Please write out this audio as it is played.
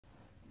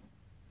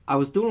I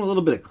was doing a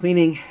little bit of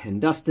cleaning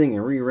and dusting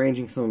and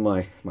rearranging some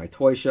of my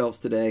toy shelves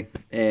today.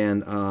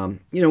 And,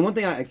 you know, one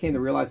thing I came to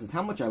realize is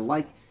how much I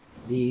like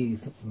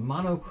these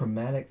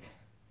monochromatic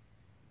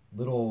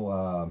little,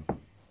 I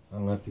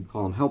don't know if you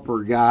call them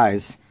helper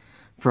guys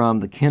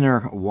from the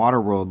Kenner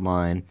Waterworld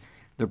line.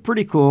 They're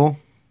pretty cool.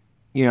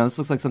 You know, this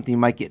looks like something you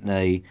might get in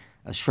a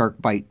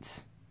Shark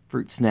Bites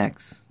fruit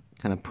snacks,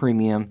 kind of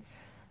premium.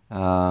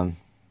 You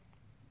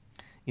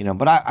know,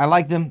 but I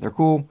like them. They're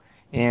cool.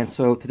 And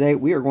so today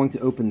we are going to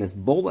open this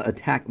Bola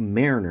Attack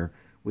Mariner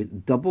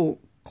with double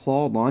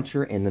claw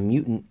launcher and the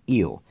mutant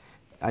eel.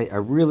 I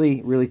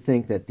really, really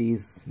think that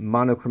these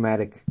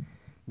monochromatic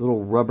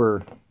little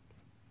rubber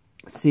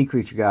sea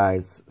creature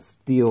guys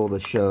steal the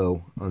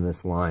show on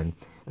this line,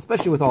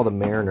 especially with all the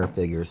Mariner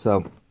figures.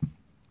 So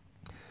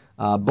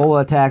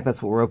Bola Attack,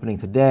 that's what we're opening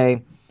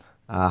today.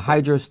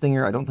 Hydro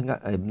Stinger, I don't think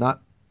I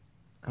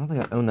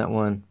own that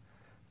one.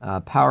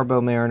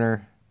 Powerbow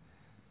Mariner.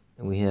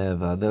 And we have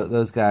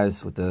those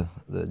guys with the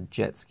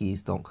jet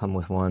skis don't come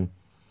with one.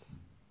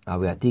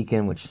 We got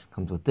Deacon, which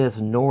comes with this.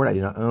 Nord, I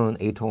do not own.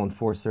 Atoll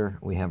Enforcer,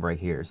 we have right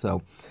here.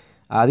 So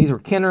these were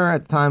Kenner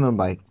at the time, owned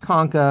by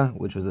Conca,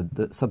 which was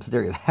a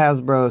subsidiary of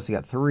Hasbro. So you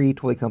got 3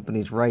 toy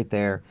companies right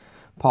there.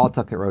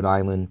 Pawtucket, Rhode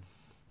Island.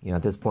 You know,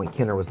 at this point,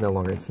 Kenner was no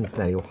longer in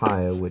Cincinnati,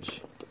 Ohio,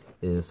 which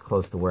is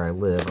close to where I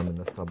live. I'm in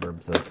the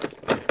suburbs of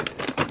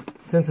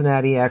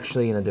Cincinnati,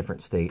 actually in a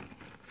different state.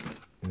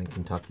 I'm in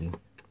Kentucky.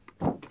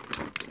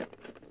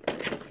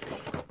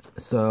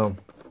 So,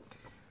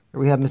 here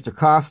we have Mr.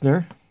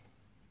 Costner.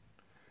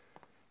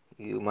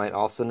 You might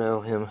also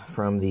know him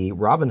from the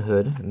Robin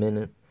Hood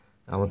Men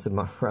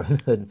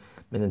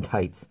in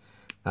Tights.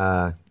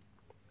 The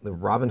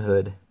Robin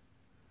Hood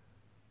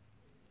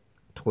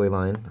toy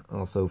line,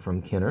 also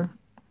from Kenner.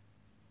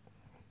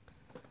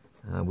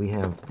 We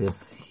have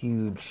this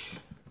huge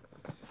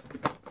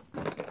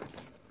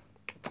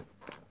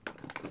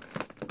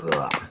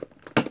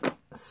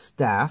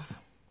staff.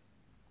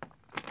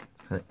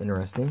 It's kind of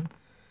interesting.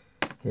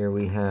 Here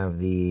we have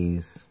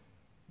these.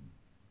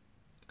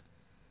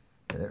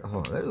 There's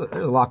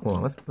a lot going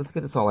on. Let's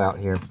get this all out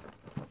here.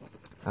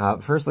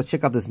 First, let's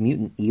check out this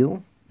mutant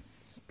eel.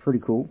 It's pretty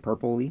cool,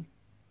 purpley.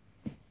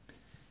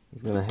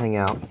 He's going to hang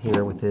out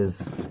here with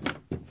his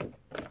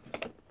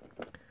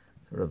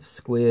sort of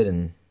squid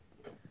and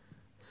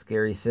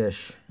scary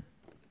fish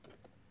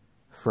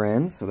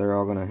friends. So they're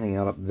all going to hang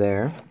out up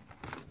there.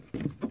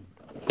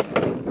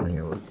 And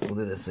here, we'll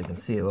do this so you can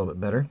see it a little bit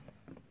better.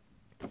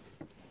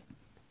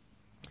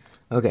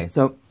 Okay,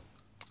 so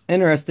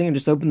interesting. I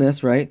just opened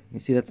this, right? You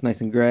see that's nice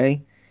and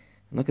gray.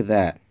 And look at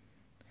that.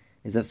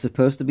 Is that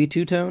supposed to be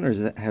two-tone,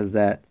 or has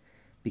that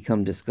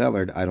become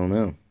discolored? I don't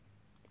know.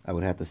 I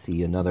would have to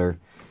see another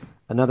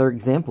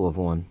example of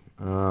one.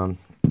 On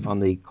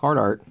the card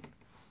art,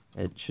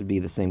 it should be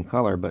the same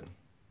color, but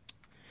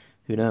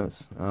who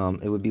knows?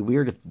 It would be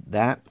weird if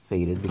that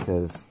faded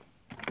because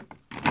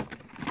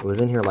it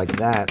was in here like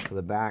that. So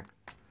the back,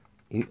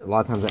 a lot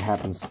of times that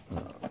happens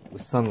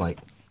with sunlight.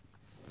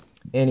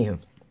 Anywho,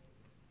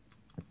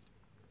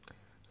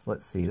 so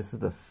let's see. This is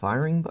the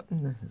firing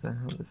button. Is that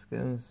how this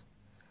goes?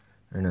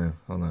 Or no,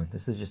 hold on.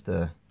 This is just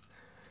a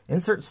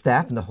insert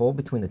staff in the hole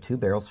between the 2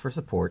 barrels for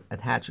support.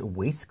 Attach a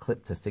waist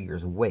clip to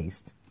figure's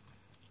waist.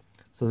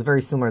 So it's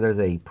very similar. There's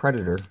a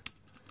Predator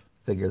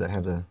figure that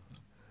has a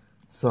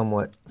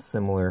somewhat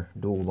similar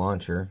dual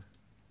launcher.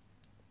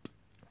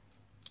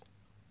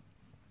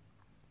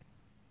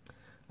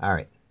 All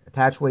right.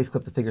 Attach waist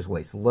clip to figure's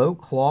waist. Low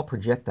claw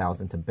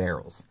projectiles into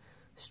barrels.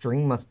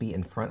 String must be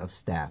in front of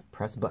staff.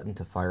 Press button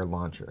to fire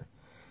launcher.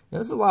 Now,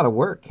 this is a lot of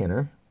work,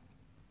 Kenner.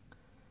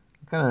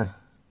 If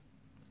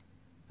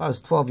I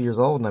was 12 years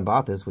old and I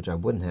bought this, which I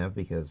wouldn't have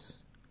because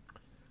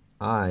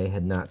I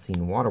had not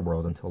seen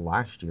Waterworld until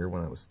last year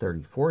when I was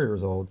 34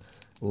 years old.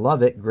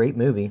 Love it. Great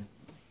movie.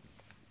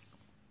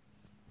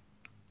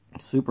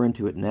 Super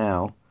into it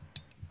now.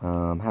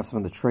 Have some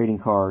of the trading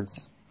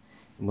cards.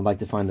 And would like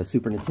to find the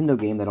Super Nintendo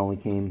game that only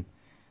came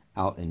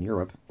out in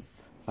Europe.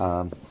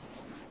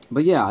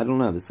 But yeah, I don't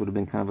know. This would have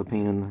been kind of a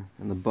pain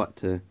in the butt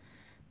to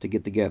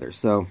get together.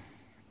 So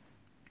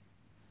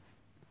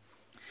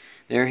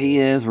there he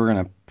is. We're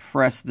gonna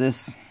press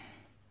this.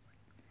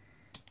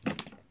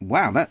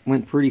 Wow, that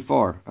went pretty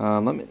far.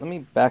 Let me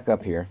back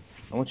up here.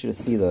 I want you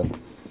to see the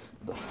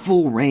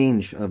full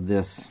range of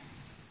this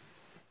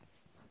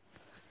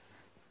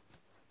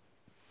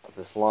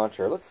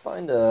launcher. Let's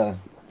find where's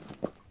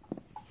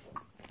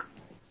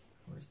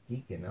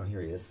Deacon? Oh,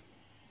 here he is.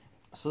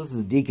 So this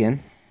is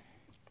Deacon.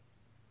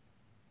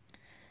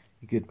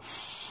 You could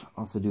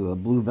also do a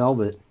blue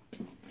velvet.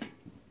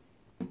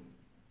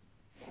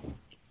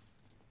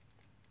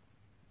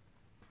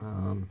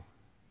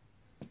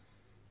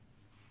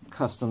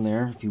 Custom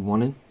there if you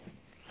wanted.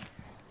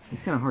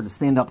 It's kind of hard to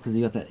stand up because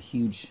you got that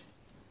huge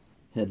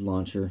head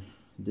launcher.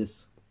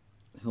 This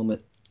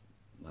helmet,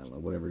 I don't know,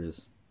 whatever it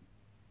is.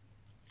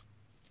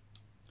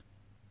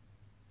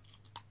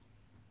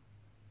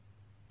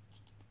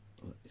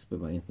 It's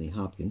by Anthony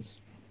Hopkins.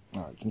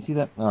 All right, can you see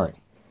that? All right.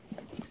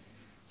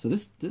 So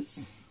this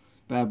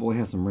bad boy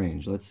has some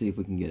range. Let's see if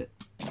we can get it.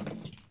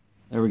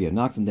 There we go.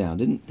 Knocked him down.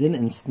 Didn't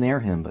ensnare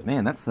him, but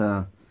man, that's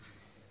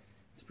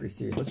pretty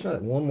serious. Let's try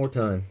that one more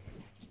time.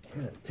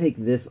 I'm gonna take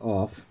this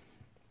off.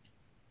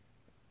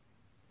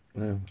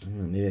 Well, I don't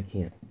know. Maybe I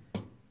can't.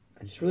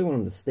 I just really want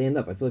him to stand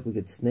up. I feel like we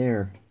could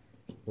snare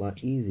a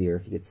lot easier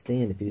if he could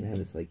stand. If he didn't have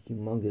this like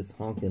humongous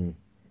honking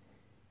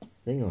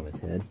thing on his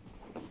head.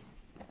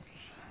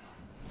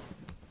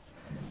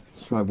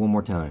 Let's try one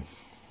more time.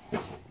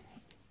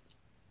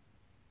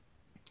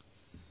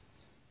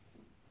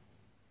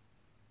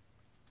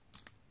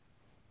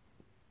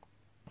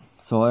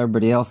 So while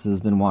everybody else has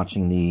been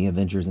watching the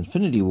Avengers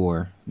Infinity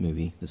War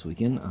movie this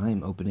weekend,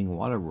 I'm opening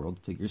Waterworld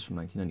figures from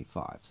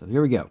 1995. So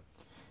here we go.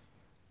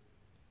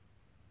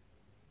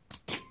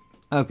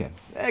 Okay,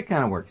 that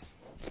kind of works.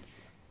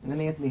 And then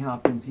Anthony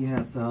Hopkins, he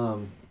has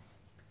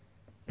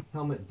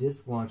helmet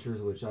disc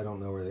launchers, which I don't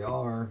know where they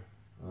are.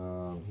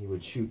 He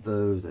would shoot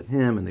those at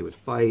him, and they would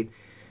fight.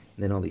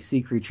 And then all these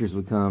sea creatures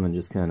would come and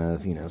just kind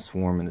of, you know,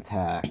 swarm and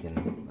attack.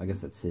 And I guess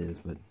that's his,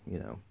 but, you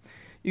know,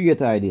 you get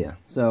the idea.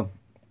 So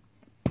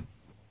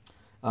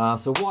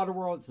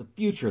Waterworld, it's the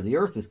future. The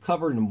Earth is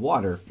covered in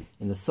water,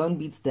 and the sun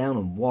beats down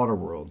on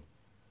Waterworld.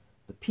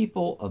 The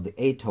people of the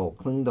atoll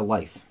cling to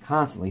life,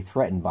 constantly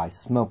threatened by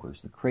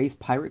smokers, the crazed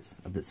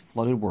pirates of this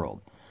flooded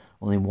world.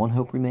 Only one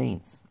hope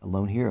remains, a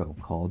lone hero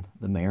called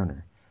the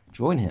Mariner.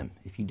 Join him,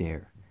 if you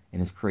dare, in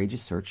his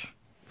courageous search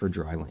for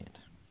dry land.